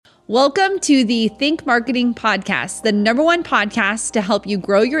Welcome to the Think Marketing Podcast, the #1 podcast to help you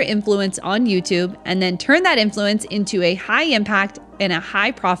grow your influence on YouTube and then turn that influence into a high impact and a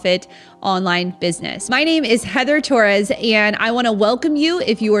high profit online business. My name is Heather Torres, and I want to welcome you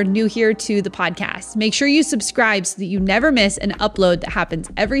if you are new here to the podcast. Make sure you subscribe so that you never miss an upload that happens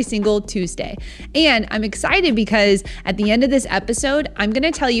every single Tuesday. And I'm excited because at the end of this episode, I'm going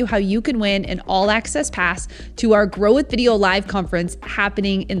to tell you how you can win an all-access pass to our Grow with Video Live conference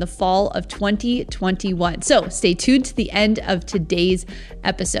happening in the fall of 2021. So stay tuned to the end of today's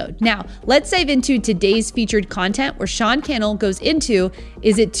episode. Now, let's dive into today's featured content where Sean Cannell goes into,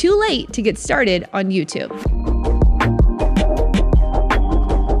 is it too late to get started on YouTube?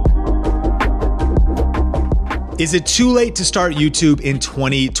 Is it too late to start YouTube in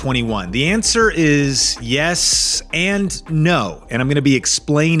 2021? The answer is yes and no. And I'm going to be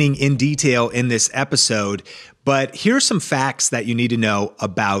explaining in detail in this episode. But here's some facts that you need to know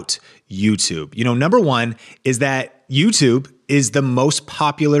about YouTube. Number one is that YouTube is the most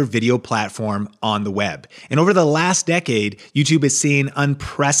popular video platform on the web. And over the last decade, YouTube has seen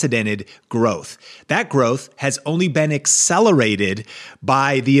unprecedented growth. That growth has only been accelerated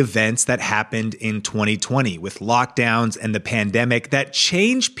by the events that happened in 2020 with lockdowns and the pandemic that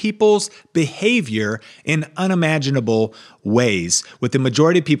changed people's behavior in unimaginable ways, with the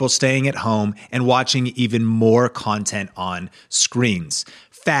majority of people staying at home and watching even more content on screens.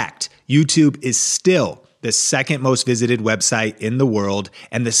 Fact, YouTube is still the second most visited website in the world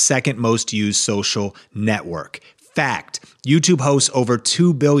and the second most used social network. Fact, YouTube hosts over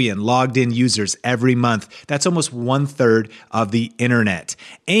 2 billion logged in users every month. That's almost 1/3 of the internet.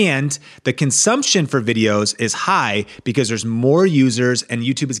 And the consumption for videos is high because there's more users and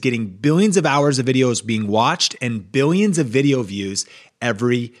YouTube is getting billions of hours of videos being watched and billions of video views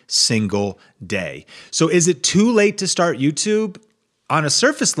every single day. So is it too late to start YouTube? On a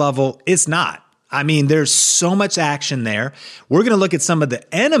surface level, it's not. I mean, there's so much action there. We're going to look at some of the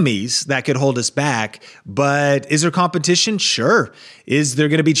enemies that could hold us back, but is there competition? Sure. Is there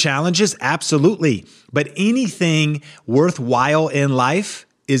going to be challenges? Absolutely. But anything worthwhile in life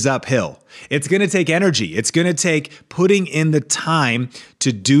is uphill. It's going to take energy. It's going to take putting in the time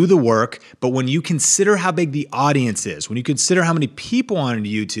to do the work. But when you consider how big the audience is, when you consider how many people are on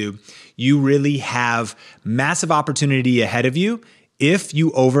YouTube, you really have massive opportunity ahead of you if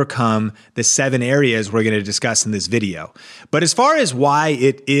you overcome the 7 areas we're going to discuss in this video. But as far as why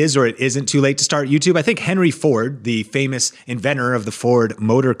it is or it isn't too late to start YouTube, I think Henry Ford, the famous inventor of the Ford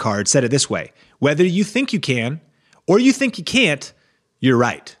motor car, said it this way: whether you think you can or you think you can't, you're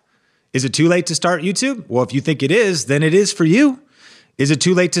right. Is it too late to start YouTube? Well, if you think it is, then it is for you. Is it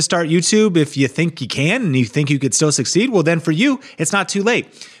too late to start YouTube if you think you can and you think you could still succeed? Well, then for you, it's not too late.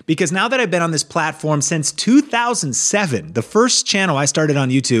 Because now that I've been on this platform since 2007, the first channel I started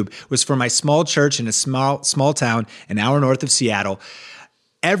on YouTube was for my small church in a small town an hour north of Seattle.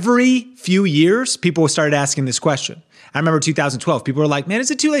 Every few years, people started asking this question. I remember 2012, people were like, man,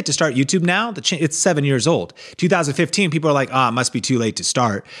 is it too late to start YouTube now? It's 7 years old. 2015, people are like, it must be too late to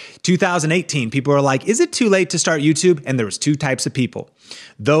start. 2018, people are like, is it too late to start YouTube? And there was 2 types of people.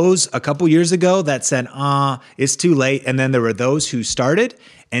 Those a couple years ago that said, it's too late. And then there were those who started,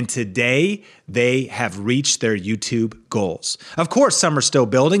 and today they have reached their YouTube goals. Of course, some are still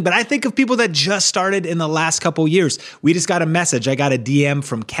building, but I think of people that just started in the last couple years. We just got a message. I got a DM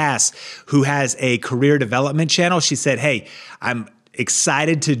from Cass, who has a career development channel. She said, hey, I'm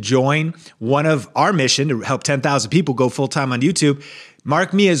excited to join one of our mission to help 10,000 people go full-time on YouTube.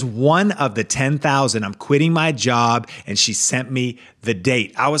 Mark me as one of the 10,000. I'm quitting my job. And she sent me the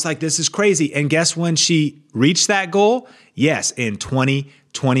date. I was like, this is crazy. And guess when she reached that goal? Yes, in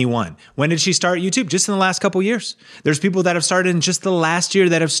 2021. When did she start YouTube? Just in the last couple years. There's people that have started in just the last year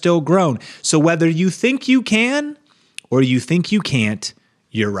that have still grown. So whether you think you can or you think you can't,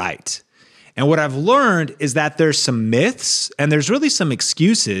 you're right. And what I've learned is that there's some myths and there's really some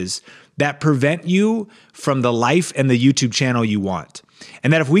excuses that prevent you from the life and the YouTube channel you want.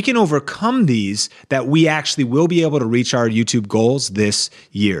 And that if we can overcome these, that we actually will be able to reach our YouTube goals this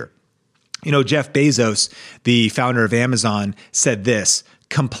year. Jeff Bezos, the founder of Amazon, said this: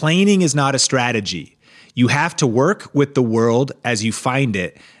 complaining is not a strategy. You have to work with the world as you find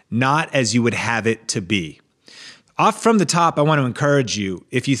it, not as you would have it to be. Off from the top, I want to encourage you,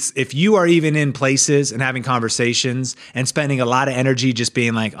 if you are even in places and having conversations and spending a lot of energy just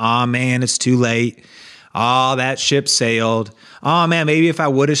being like, oh man, it's too late. Oh, that ship sailed. Oh man, maybe if I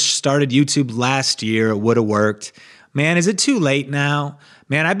would have started YouTube last year, it would have worked. Man, is it too late now?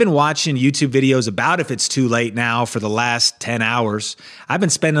 Man, I've been watching YouTube videos about if it's too late now for the last 10 hours. I've been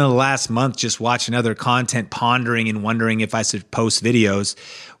spending the last month just watching other content, pondering and wondering if I should post videos.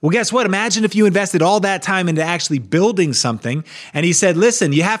 Well, guess what? Imagine if you invested all that time into actually building something. And he said,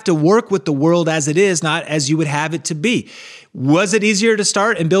 listen, you have to work with the world as it is, not as you would have it to be. Was it easier to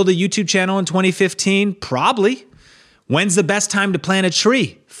start and build a YouTube channel in 2015? Probably. When's the best time to plant a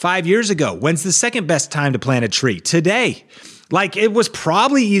tree? 5 years ago. When's the second best time to plant a tree? Today. Like, it was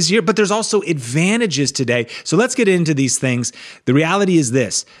probably easier, but there's also advantages today. So let's get into these things. The reality is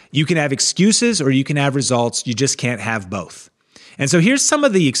this: you can have excuses or you can have results. You just can't have both. And so here's some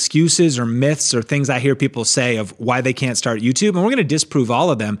of the excuses or myths or things I hear people say of why they can't start YouTube. And we're going to disprove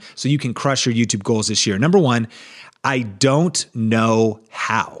all of them so you can crush your YouTube goals this year. Number one, I don't know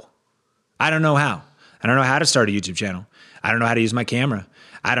how. I don't know how. I don't know how to start a YouTube channel. I don't know how to use my camera.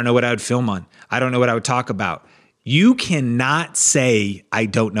 I don't know what I would film on. I don't know what I would talk about. You cannot say, I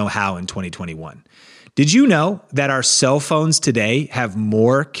don't know how in 2021. Did you know that our cell phones today have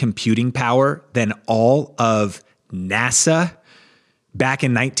more computing power than all of NASA back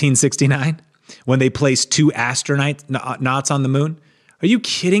in 1969 when they placed 2 astronauts on the moon? Are you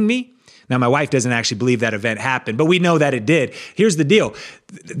kidding me? Now, my wife doesn't actually believe that event happened, but we know that it did. Here's the deal.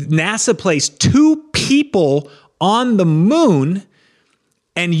 NASA placed 2 people on the moon,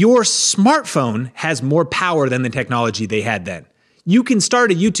 and your smartphone has more power than the technology they had then. You can start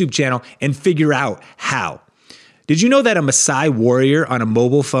a YouTube channel and figure out how. Did you know that a Maasai warrior on a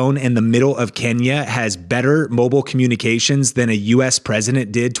mobile phone in the middle of Kenya has better mobile communications than a US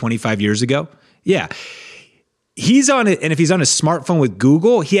president did 25 years ago? Yeah. He's on it, and if he's on a smartphone with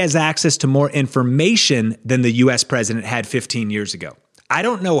Google, he has access to more information than the US president had 15 years ago. I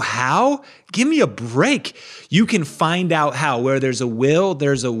don't know how. Give me a break. You can find out how. Where there's a will,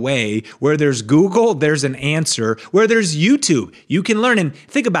 there's a way. Where there's Google, there's an answer. Where there's YouTube, you can learn. And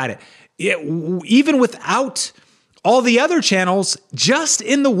think about it. Even without all the other channels, just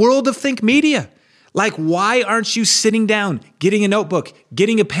in the world of Think Media. Like, why aren't you sitting down, getting a notebook,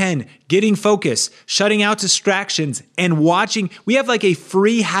 getting a pen, getting focus, shutting out distractions, and watching? We have like a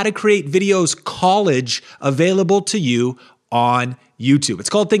free How to Create Videos college available to you on YouTube. It's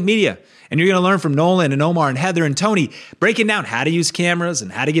called Think Media. And you're going to learn from Nolan and Omar and Heather and Tony, breaking down how to use cameras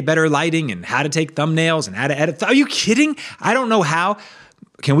and how to get better lighting and how to take thumbnails and how to edit. Are you kidding? I don't know how.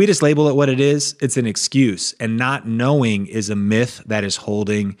 Can we just label it what it is? It's an excuse. And not knowing is a myth that is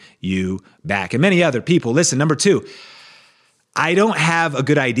holding you back. And many other people. Listen, number 2, I don't have a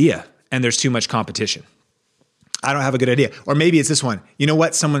good idea and there's too much competition. I don't have a good idea. Or maybe it's this one. You know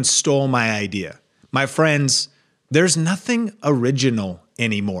what? Someone stole my idea. My friends, there's nothing original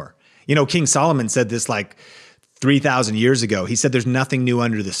anymore. You know, King Solomon said this like 3,000 years ago. He said there's nothing new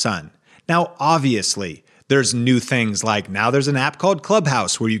under the sun. Now, obviously, there's new things like now there's an app called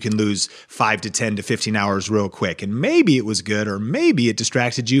Clubhouse where you can lose 5 to 10 to 15 hours real quick. And maybe it was good, or maybe it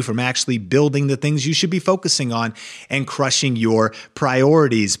distracted you from actually building the things you should be focusing on and crushing your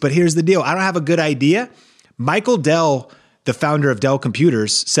priorities. But here's the deal. I don't have a good idea. Michael Dell, the founder of Dell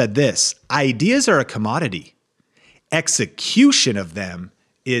Computers, said this: ideas are a commodity. Execution of them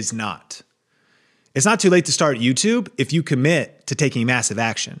is not. It's not too late to start YouTube if you commit to taking massive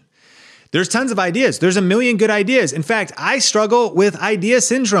action. There's tons of ideas. There's a million good ideas. In fact, I struggle with idea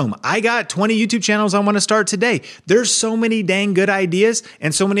syndrome. I got 20 YouTube channels I want to start today. There's so many dang good ideas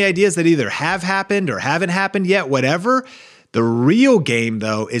and so many ideas that either have happened or haven't happened yet, whatever. The real game,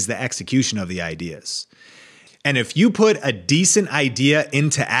 though, is the execution of the ideas. And if you put a decent idea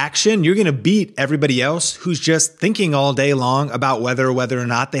into action, you're going to beat everybody else who's just thinking all day long about whether or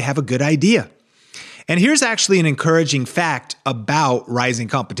not they have a good idea. And here's actually an encouraging fact about rising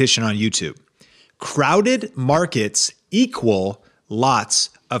competition on YouTube. Crowded markets equal lots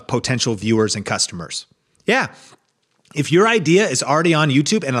of potential viewers and customers. Yeah. If your idea is already on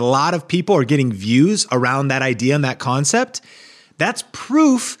YouTube and a lot of people are getting views around that idea and that concept, that's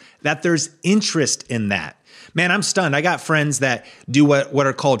proof that there's interest in that. Man, I'm stunned. I got friends that do what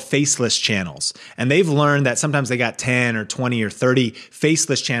are called faceless channels. And they've learned that sometimes they got 10 or 20 or 30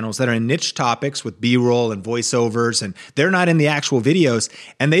 faceless channels that are in niche topics with B-roll and voiceovers, and they're not in the actual videos.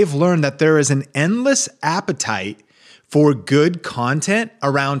 And they've learned that there is an endless appetite for good content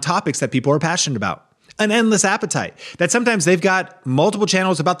around topics that people are passionate about. An endless appetite that sometimes they've got multiple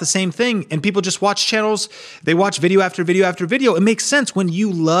channels about the same thing and people just watch channels. They watch video after video after video. It makes sense when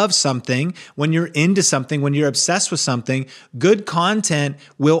you love something, when you're into something, when you're obsessed with something, good content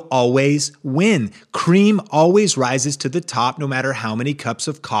will always win. Cream always rises to the top no matter how many cups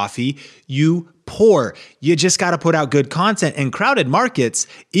of coffee you poor. You just got to put out good content, and crowded markets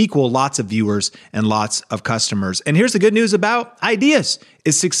equal lots of viewers and lots of customers. And here's the good news about ideas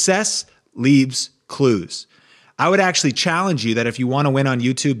is success leaves clues. I would actually challenge you that if you want to win on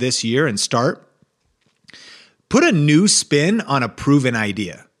YouTube this year and start, put a new spin on a proven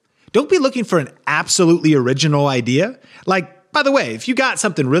idea. Don't be looking for an absolutely original idea. Like, by the way, if you got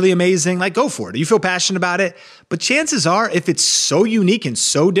something really amazing, like go for it. You feel passionate about it. But chances are, if it's so unique and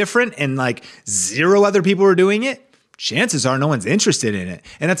so different and like zero other people are doing it, chances are no one's interested in it.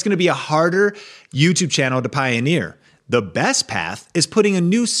 And that's going to be a harder YouTube channel to pioneer. The best path is putting a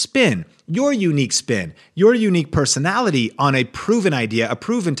new spin, your unique personality on a proven idea, a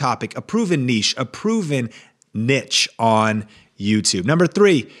proven topic, a proven niche, a proven niche on YouTube. Number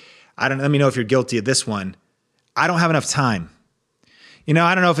 3, let me know if you're guilty of this one. I don't have enough time.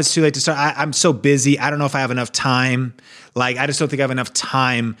 I don't know if it's too late to start. I'm so busy. I don't know if I have enough time. I just don't think I have enough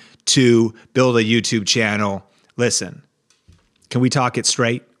time to build a YouTube channel. Listen, can we talk it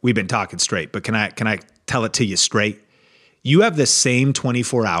straight? We've been talking straight, but can I tell it to you straight? You have the same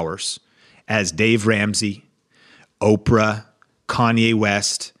 24 hours as Dave Ramsey, Oprah, Kanye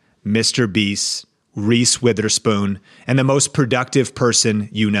West, Mr. Beast, Reese Witherspoon, and the most productive person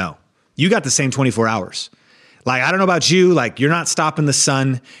you know. You got the same 24 hours. I don't know about you, you're not stopping the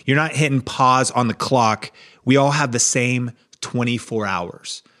sun. You're not hitting pause on the clock. We all have the same 24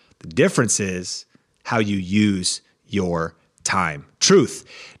 hours. The difference is how you use your time. Truth.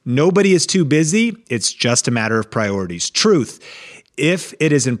 Nobody is too busy. It's just a matter of priorities. Truth. If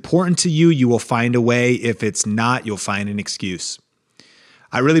it is important to you, you will find a way. If it's not, you'll find an excuse.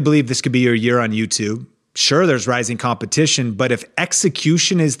 I really believe this could be your year on YouTube. Sure, there's rising competition, but if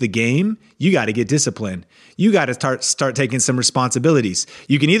execution is the game, you got to get disciplined. You got to start taking some responsibilities.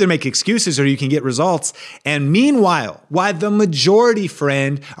 You can either make excuses or you can get results. And meanwhile, while the majority,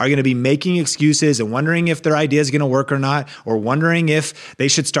 friend, are going to be making excuses and wondering if their idea is going to work or not, or wondering if they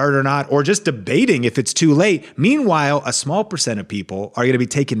should start or not, or just debating if it's too late. Meanwhile, a small percent of people are going to be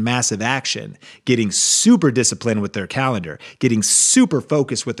taking massive action, getting super disciplined with their calendar, getting super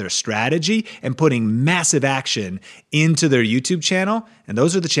focused with their strategy, and putting massive action into their YouTube channel. And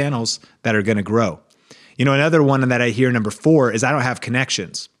those are the channels that are going to grow. Another one that I hear, number 4, is I don't have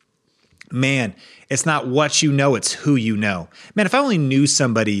connections. Man, it's not what you know, it's who you know. Man, if I only knew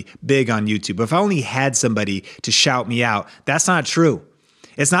somebody big on YouTube, if I only had somebody to shout me out, that's not true.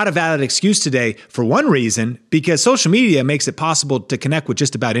 It's not a valid excuse today for one reason, because social media makes it possible to connect with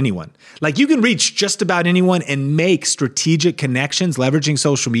just about anyone. You can reach just about anyone and make strategic connections leveraging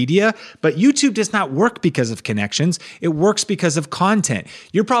social media, but YouTube does not work because of connections. It works because of content.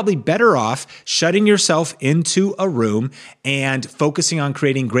 You're probably better off shutting yourself into a room and focusing on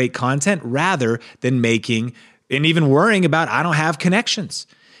creating great content rather than making and even worrying about, I don't have connections.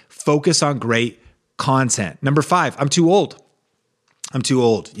 Focus on great content. Number 5, I'm too old.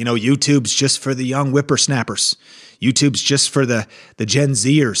 YouTube's just for the young whippersnappers. YouTube's just for the Gen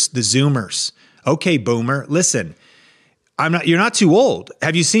Zers, the Zoomers. Okay, boomer, listen, you're not too old.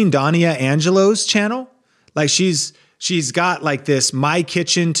 Have you seen Dania Angelo's channel? She's got this My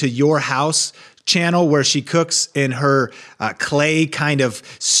Kitchen to Your House channel where she cooks in her clay kind of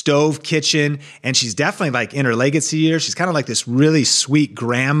stove kitchen. And she's definitely in her legacy years. She's kind of like this really sweet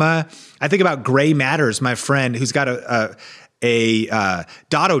grandma. I think about Gray Matters, my friend who's got a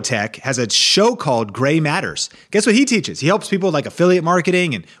Dottotech has a show called Gray Matters. Guess what he teaches? He helps people with affiliate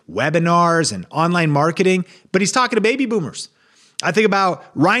marketing and webinars and online marketing, but he's talking to baby boomers. I think about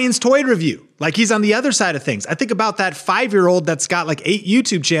Ryan's Toy Review. He's on the other side of things. I think about that 5-year-old that's got 8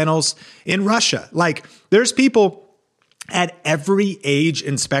 YouTube channels in Russia. There's people at every age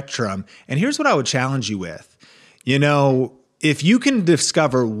and spectrum. And here's what I would challenge you with. If you can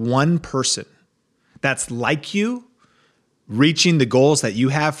discover one person that's like you, reaching the goals that you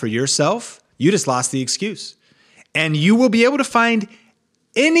have for yourself, you just lost the excuse. And you will be able to find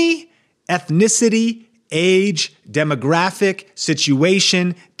any ethnicity, age, demographic,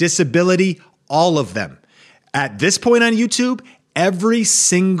 situation, disability, all of them. At this point on YouTube, every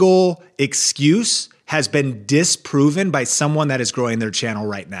single excuse has been disproven by someone that is growing their channel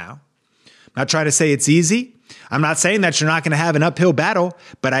right now. I'm not trying to say it's easy. I'm not saying that you're not going to have an uphill battle,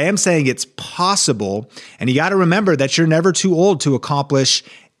 but I am saying it's possible. And you got to remember that you're never too old to accomplish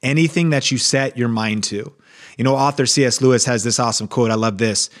anything that you set your mind to. Author C.S. Lewis has this awesome quote. I love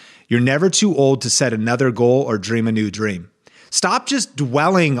this. You're never too old to set another goal or dream a new dream. Stop just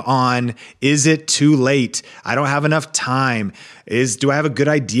dwelling on, is it too late? I don't have enough time. Do I have a good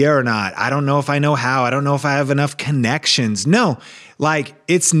idea or not? I don't know if I know how. I don't know if I have enough connections. No,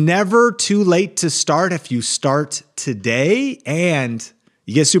 it's never too late to start if you start today. And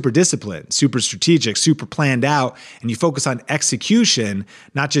You get super disciplined, super strategic, super planned out, and you focus on execution,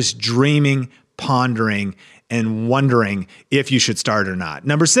 not just dreaming, pondering, and wondering if you should start or not.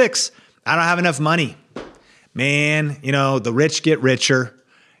 Number 6, I don't have enough money. Man, the rich get richer.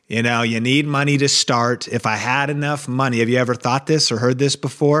 You need money to start. If I had enough money, have you ever thought this or heard this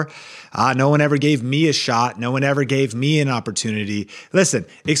before? No one ever gave me a shot. No one ever gave me an opportunity. Listen,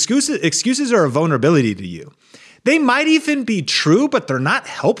 excuses are a vulnerability to you. They might even be true, but they're not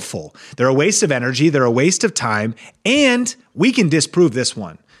helpful. They're a waste of energy. They're a waste of time. And we can disprove this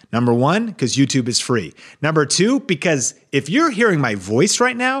one. Number 1, because YouTube is free. Number 2, because if you're hearing my voice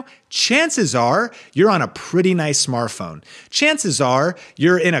right now, chances are you're on a pretty nice smartphone. Chances are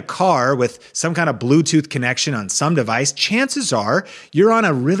you're in a car with some kind of Bluetooth connection on some device. Chances are you're on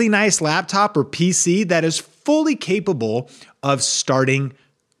a really nice laptop or PC that is fully capable of starting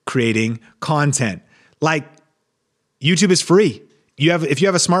creating content. Like, YouTube is free. If you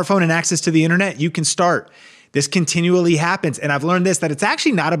have a smartphone and access to the internet, you can start. This continually happens. And I've learned that it's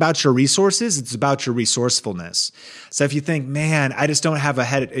actually not about your resources. It's about your resourcefulness. So if you think, man, I just don't have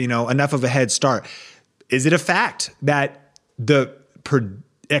enough of a head start. Is it a fact that the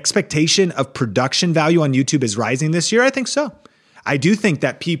expectation of production value on YouTube is rising this year? I think so. I do think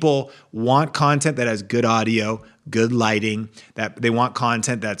that people want content that has good audio, good lighting, that they want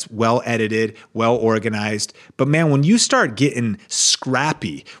content that's well edited, well organized. But man, when you start getting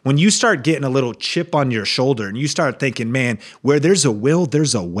scrappy, when you start getting a little chip on your shoulder and you start thinking, man, where there's a will,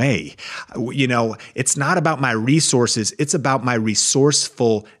 there's a way. It's not about my resources. It's about my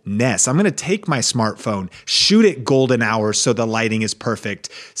resourcefulness. I'm going to take my smartphone, shoot it golden hours so the lighting is perfect,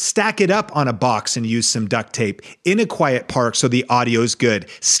 stack it up on a box and use some duct tape in a quiet park so the audio is good,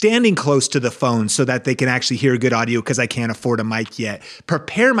 standing close to the phone so that they can actually hear good audio because I can't afford a mic yet,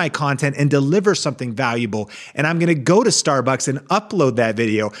 prepare my content and deliver something valuable. And I'm going to go to Starbucks and upload that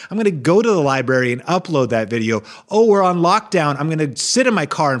video. I'm going to go to the library and upload that video. Oh, we're on lockdown. I'm going to sit in my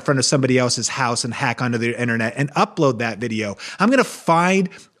car in front of somebody else's house and hack onto the internet and upload that video. I'm going to find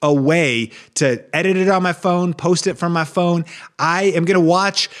a way to edit it on my phone, post it from my phone. I am going to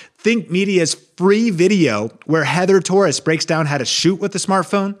watch Think Media's free video where Heather Torres breaks down how to shoot with a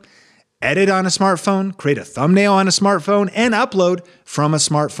smartphone, edit on a smartphone, create a thumbnail on a smartphone, and upload from a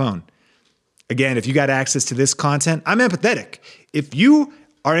smartphone. Again, if you got access to this content, I'm empathetic. If you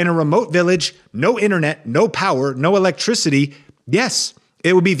are in a remote village, no internet, no power, no electricity, yes,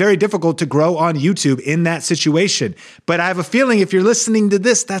 it would be very difficult to grow on YouTube in that situation. But I have a feeling if you're listening to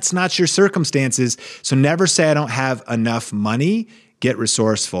this, that's not your circumstances. So never say I don't have enough money. Get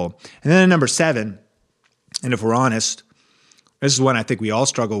resourceful. And then number 7, and if we're honest, this is one I think we all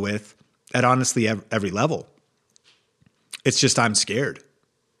struggle with at honestly every level. It's just I'm scared.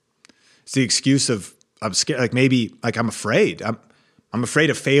 It's the excuse of I'm scared, I'm afraid. I'm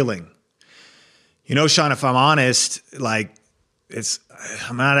afraid of failing. Sean, if I'm honest, I'm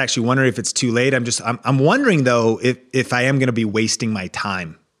not actually wondering if it's too late. I'm wondering though if I am going to be wasting my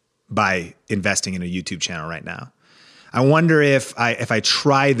time by investing in a YouTube channel right now. I wonder if I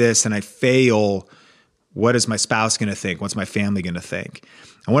try this and I fail, what is my spouse going to think? What's my family going to think?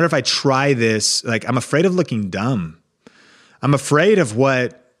 I wonder if I try this, I'm afraid of looking dumb. I'm afraid of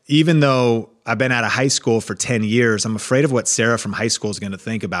even though I've been out of high school for 10 years, I'm afraid of what Sarah from high school is going to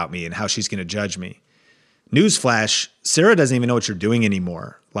think about me and how she's going to judge me. Newsflash, Sarah doesn't even know what you're doing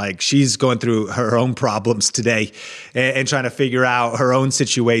anymore. She's going through her own problems today and trying to figure out her own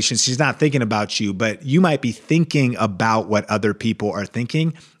situation. She's not thinking about you, but you might be thinking about what other people are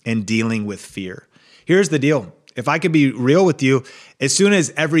thinking and dealing with fear. Here's the deal. If I could be real with you, as soon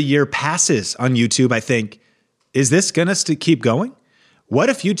as every year passes on YouTube, I think, is this going to keep going? What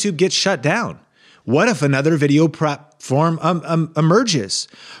if YouTube gets shut down? What if another video platform emerges?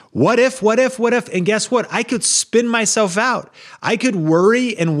 What if? And guess what? I could spin myself out. I could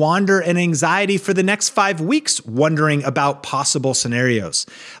worry and wander in anxiety for the next 5 weeks, wondering about possible scenarios.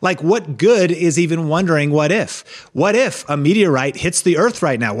 What good is even wondering what if? What if a meteorite hits the earth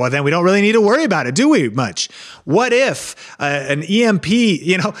right now? Well, then we don't really need to worry about it, do we much? What if an EMP,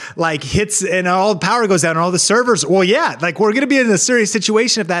 hits and all the power goes down and all the servers? Well, yeah, we're going to be in a serious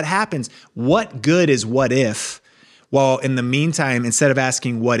situation if that happens. What good is what if? Well, in the meantime, instead of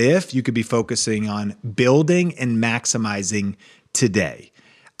asking what if, you could be focusing on building and maximizing today.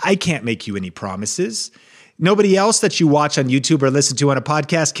 I can't make you any promises. Nobody else that you watch on YouTube or listen to on a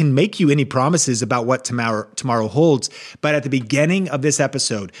podcast can make you any promises about what tomorrow holds. But at the beginning of this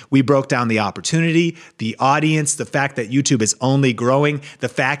episode, we broke down the opportunity, the audience, the fact that YouTube is only growing, the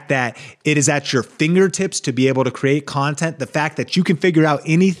fact that it is at your fingertips to be able to create content, the fact that you can figure out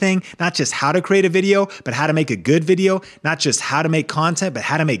anything, not just how to create a video, but how to make a good video, not just how to make content, but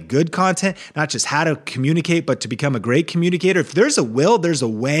how to make good content, not just how to communicate, but to become a great communicator. If there's a will, there's a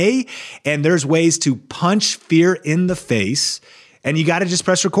way, and there's ways to punch fear in the face, and you got to just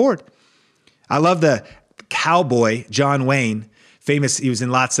press record. I love the cowboy, John Wayne, famous. He was in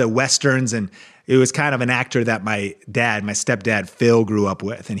lots of Westerns, and it was kind of an actor that my stepdad, Phil, grew up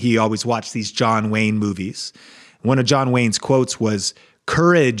with, and he always watched these John Wayne movies. One of John Wayne's quotes was,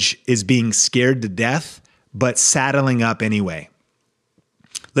 "Courage is being scared to death, but saddling up anyway."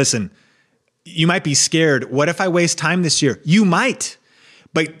 Listen, you might be scared. What if I waste time this year? You might,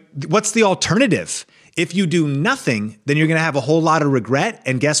 but what's the alternative? If you do nothing, then you're going to have a whole lot of regret.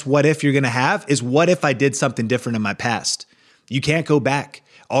 And guess what if you're going to have is, what if I did something different in my past? You can't go back.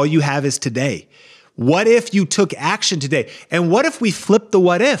 All you have is today. What if you took action today? And what if we flip the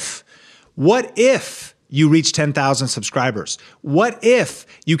what if? What if you reach 10,000 subscribers? What if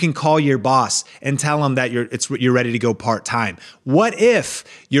you can call your boss and tell them that you're ready to go part-time? What if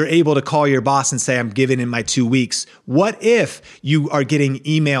you're able to call your boss and say, "I'm giving in my 2 weeks"? What if you are getting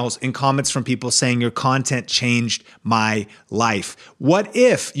emails and comments from people saying your content changed my life? What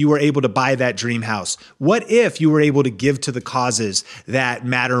if you were able to buy that dream house? What if you were able to give to the causes that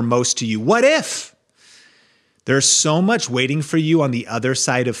matter most to you? What if? There's so much waiting for you on the other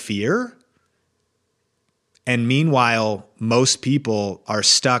side of fear. And meanwhile, most people are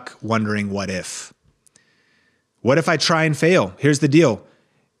stuck wondering, what if? What if I try and fail? Here's the deal.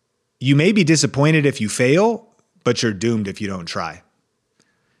 You may be disappointed if you fail, but you're doomed if you don't try.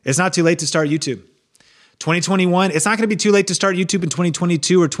 It's not too late to start YouTube. 2021, it's not going to be too late to start YouTube in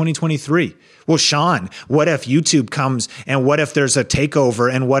 2022 or 2023. Well, Sean, what if YouTube comes, and what if there's a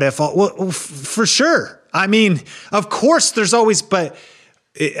takeover, and what if, well, for sure. I mean, of course there's always, but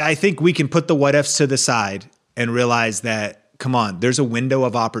I think we can put the what ifs to the side and realize that, come on, there's a window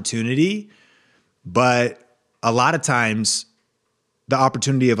of opportunity, but a lot of times the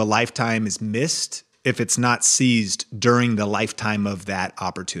opportunity of a lifetime is missed if it's not seized during the lifetime of that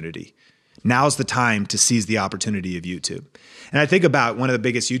opportunity. Now's the time to seize the opportunity of YouTube. And I think about one of the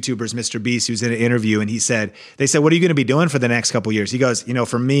biggest YouTubers, Mr. Beast, who was in an interview, and they said, "What are you going to be doing for the next couple of years?" He goes,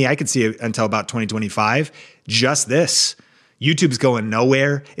 "For me, I could see it until about 2025, just this. YouTube's going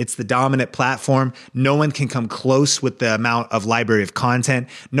nowhere. It's the dominant platform. No one can come close with the amount of library of content.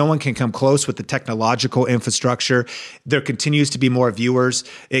 No one can come close with the technological infrastructure. There continues to be more viewers.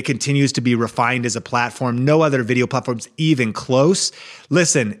 It continues to be refined as a platform. No other video platform's even close."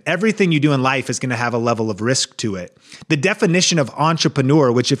 Listen, everything you do in life is going to have a level of risk to it. The definition of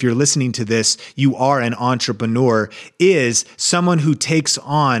entrepreneur, which if you're listening to this, you are an entrepreneur, is someone who takes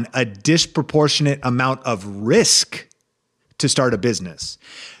on a disproportionate amount of risk to start a business.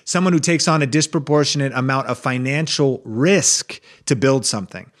 Someone who takes on a disproportionate amount of financial risk to build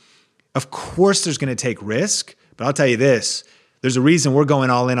something. Of course, there's going to take risk, but I'll tell you this, there's a reason we're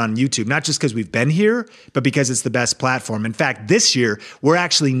going all in on YouTube, not just because we've been here, but because it's the best platform. In fact, this year, we're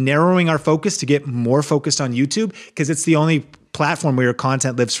actually narrowing our focus to get more focused on YouTube because it's the only platform where your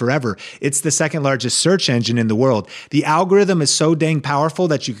content lives forever. It's the second largest search engine in the world. The algorithm is so dang powerful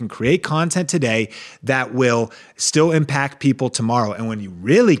that you can create content today that will still impact people tomorrow. And when you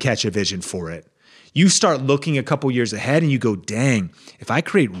really catch a vision for it, you start looking a couple years ahead and you go, dang, if I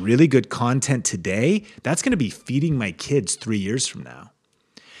create really good content today, that's going to be feeding my kids 3 years from now.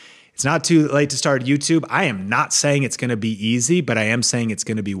 It's not too late to start YouTube. I am not saying it's going to be easy, but I am saying it's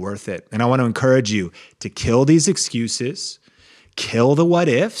going to be worth it. And I want to encourage you to kill these excuses, kill the what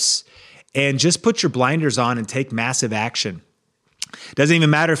ifs, and just put your blinders on and take massive action. Doesn't even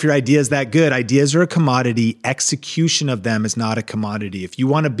matter if your idea is that good. Ideas are a commodity. Execution of them is not a commodity. If you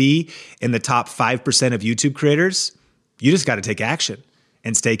want to be in the top 5% of YouTube creators, you just got to take action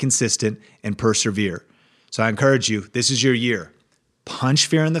and stay consistent and persevere. So I encourage you, this is your year. Punch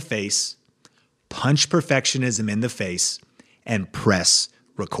fear in the face, punch perfectionism in the face, and press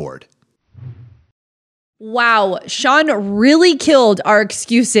record. Wow, Sean really killed our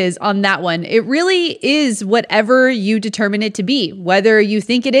excuses on that one. It really is whatever you determine it to be. Whether you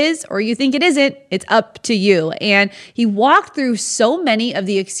think it is or you think it isn't, it's up to you. And he walked through so many of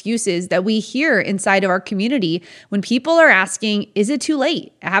the excuses that we hear inside of our community when people are asking, is it too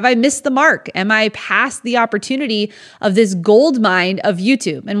late? Have I missed the mark? Am I past the opportunity of this gold mine of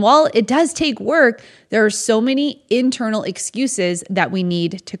YouTube? And while it does take work, there are so many internal excuses that we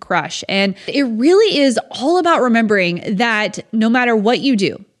need to crush. And it really is all about remembering that no matter what you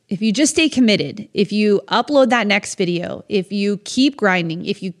do, if you just stay committed, if you upload that next video, if you keep grinding,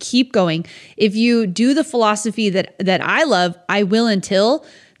 if you keep going, if you do the philosophy that I love, I will until,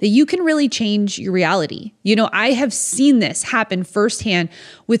 that you can really change your reality. You know, I have seen this happen firsthand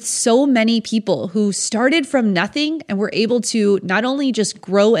with so many people who started from nothing and were able to not only just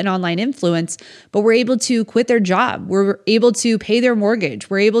grow an online influence, but were able to quit their job. We're able to pay their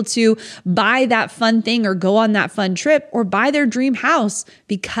mortgage. We're able to buy that fun thing or go on that fun trip or buy their dream house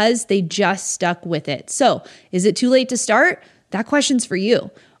because they just stuck with it. So, is it too late to start? That question's for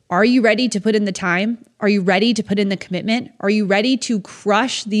you. Are you ready to put in the time? Are you ready to put in the commitment? Are you ready to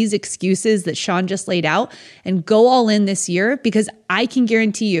crush these excuses that Sean just laid out and go all in this year? Because I can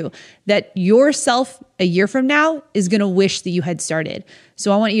guarantee you that yourself a year from now is going to wish that you had started.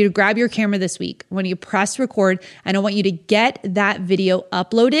 So I want you to grab your camera this week. I want you to press record and I want you to get that video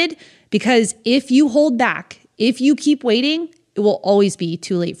uploaded, because if you hold back, if you keep waiting, it will always be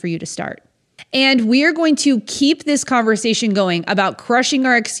too late for you to start. And we are going to keep this conversation going about crushing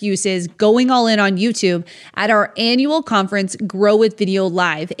our excuses, going all in on YouTube at our annual conference, Grow with Video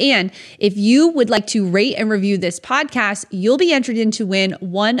Live. And if you would like to rate and review this podcast, you'll be entered in to win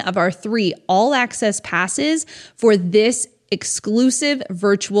one of our 3 all-access passes for this exclusive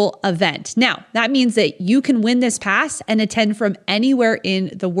virtual event. Now, that means that you can win this pass and attend from anywhere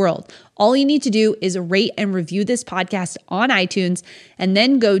in the world. All you need to do is rate and review this podcast on iTunes and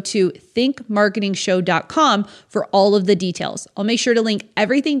then go to thinkmarketingshow.com for all of the details. I'll make sure to link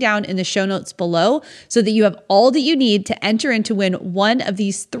everything down in the show notes below so that you have all that you need to enter in to win one of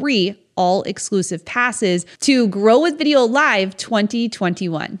these 3 all exclusive passes to Grow with Video Live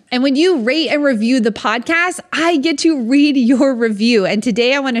 2021. And when you rate and review the podcast, I get to read your review. And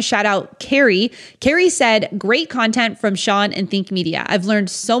today I want to shout out Carrie. Carrie said, "Great content from Sean and Think Media. I've learned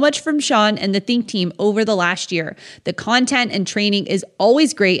so much from Sean and the Think team over the last year. The content and training is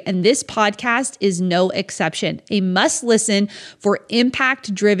always great, and this podcast is no exception. A must listen for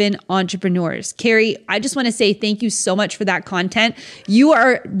impact-driven entrepreneurs." Carrie, I just want to say thank you so much for that content. You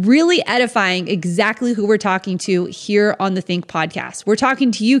are really edifying exactly who we're talking to here on the Think podcast. We're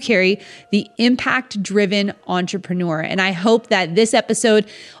talking to you, Carrie, the impact-driven entrepreneur. And I hope that this episode,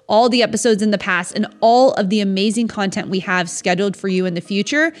 all the episodes in the past, and all of the amazing content we have scheduled for you in the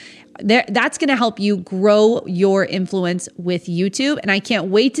future, that's going to help you grow your influence with YouTube. And I can't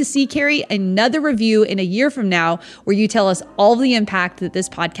wait to see, Carrie, another review in a year from now where you tell us all the impact that this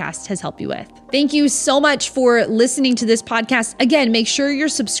podcast has helped you with. Thank you so much for listening to this podcast. Again, make sure you're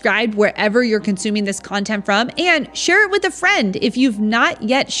subscribed wherever you're consuming this content from, and share it with a friend. If you've not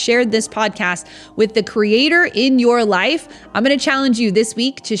yet shared this podcast with the creator in your life, I'm going to challenge you this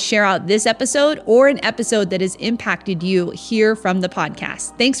week to share out this episode or an episode that has impacted you here from the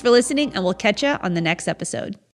podcast. Thanks for listening, and we'll catch you on the next episode.